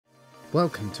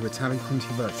Welcome to Italia Conti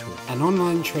Virtual, an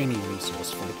online training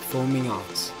resource for the performing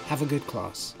arts. Have a good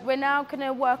class. We're now going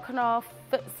to work on our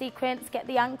foot sequence, get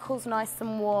the ankles nice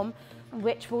and warm,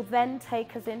 which will then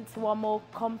take us into our more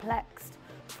complex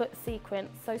foot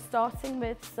sequence. So starting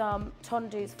with some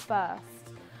tendus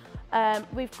first.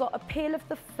 We've got a peel of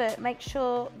the foot, make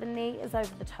sure the knee is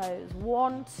over the toes.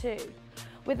 1, 2.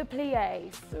 With a plie,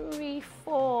 3,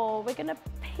 4. We're going to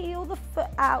peel the foot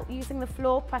out using the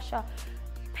floor pressure.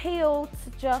 Peel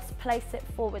to just place it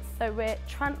forward, so we're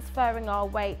transferring our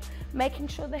weight, making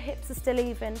sure the hips are still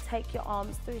even. Take your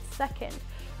arms through second.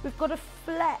 We've got a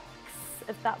flex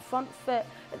of that front foot.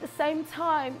 At the same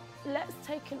time, let's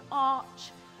take an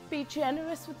arch. Be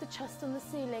generous with the chest on the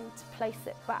ceiling to place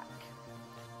it back.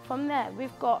 From there,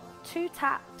 we've got 2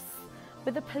 taps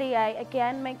with a plie.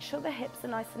 Again, make sure the hips are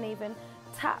nice and even.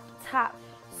 Tap, tap,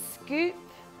 scoop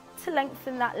to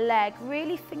lengthen that leg.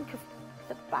 Really think of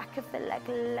the back of the leg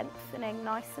lengthening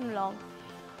nice and long.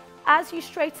 As you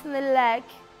straighten the leg,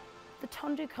 the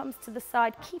tendu comes to the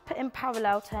side. Keep it in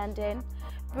parallel, turned in.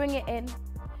 Bring it in.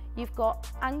 You've got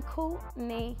ankle,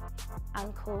 knee,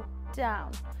 ankle,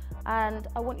 down. And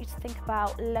I want you to think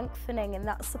about lengthening in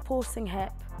that supporting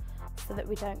hip so that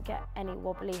we don't get any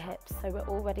wobbly hips. So we're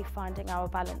already finding our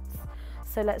balance.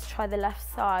 So let's try the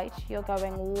left side. You're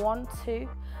going 1, 2,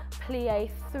 plie,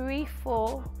 3,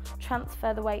 4,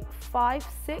 transfer the weight, 5,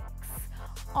 6,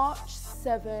 arch,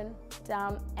 7,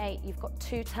 down, 8. You've got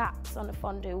 2 taps on a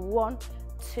fondue, 1,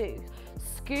 2.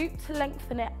 Scoop to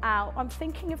lengthen it out. I'm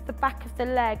thinking of the back of the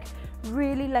leg,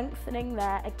 really lengthening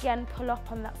there. Again, pull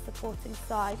up on that supporting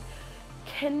side.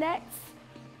 Connect,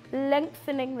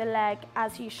 lengthening the leg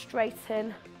as you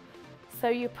straighten. So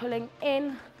you're pulling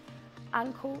in,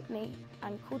 ankle, knee,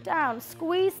 ankle down.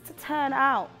 Squeeze to turn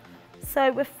out.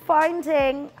 So we're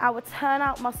finding our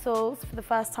turnout muscles for the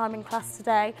first time in class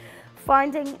today,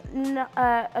 finding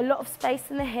a lot of space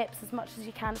in the hips as much as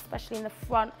you can, especially in the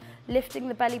front, lifting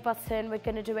the belly button. We're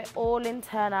going to do it all in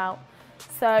turnout.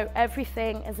 So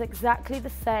everything is exactly the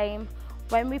same.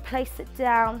 When we place it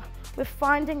down, we're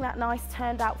finding that nice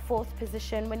turned out 4th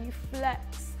position. When you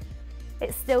flex,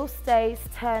 it still stays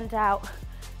turned out.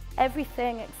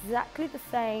 Everything exactly the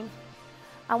same.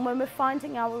 And when we're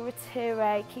finding our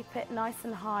retire, keep it nice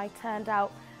and high, turned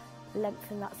out,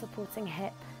 lengthen that supporting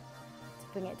hip to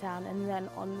bring it down, and then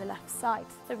on the left side.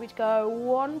 So we'd go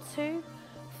 1, 2,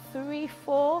 3,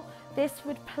 4. This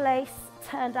would place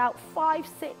turned out 5,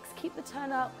 6, keep the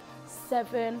turn out,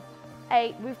 7,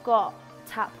 8. We've got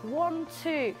tap 1,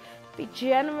 2. Be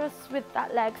generous with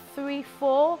that leg, 3,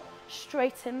 4.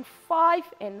 Straighten, 5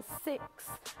 in, 6.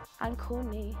 Ankle,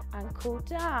 knee, ankle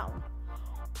down.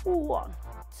 1,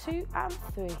 2 and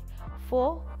 3,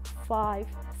 4, 5,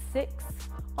 6,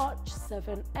 arch,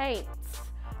 7, 8.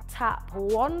 Tap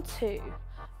 1, 2,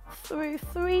 through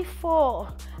 3,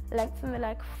 4. Lengthen the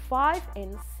leg, 5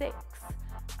 in, 6.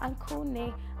 Ankle,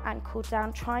 knee, ankle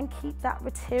down. Try and keep that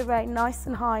retire nice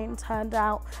and high and turned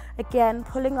out. Again,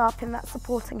 pulling up in that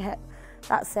supporting hip.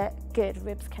 That's it. Good.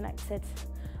 Ribs connected.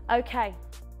 Okay.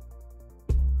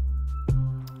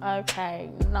 Okay.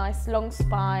 Nice long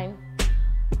spine.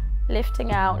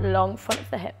 Lifting out long front of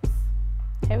the hips.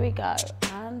 Here we go.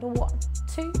 And 1,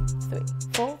 2, 3,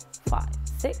 4, 5,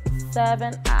 6,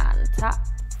 7, and tap.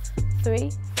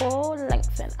 3, 4,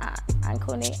 lengthen, and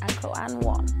ankle, knee, ankle, and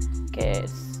 1. Good.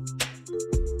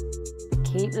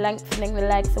 Keep lengthening the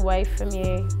legs away from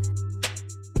you.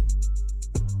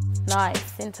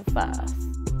 Nice, into first.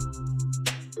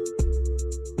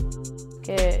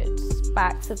 Good.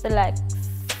 Backs of the legs,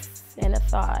 inner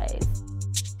thighs.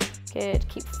 Good.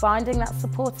 Keep finding that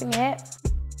supporting hip.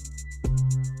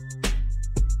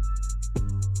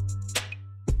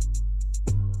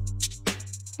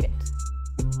 Good.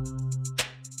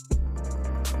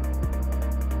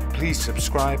 Please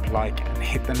subscribe, like, and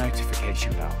hit the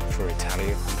notification bell for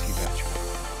Italia Conti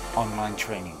Virtual, online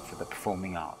training for the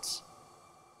performing arts.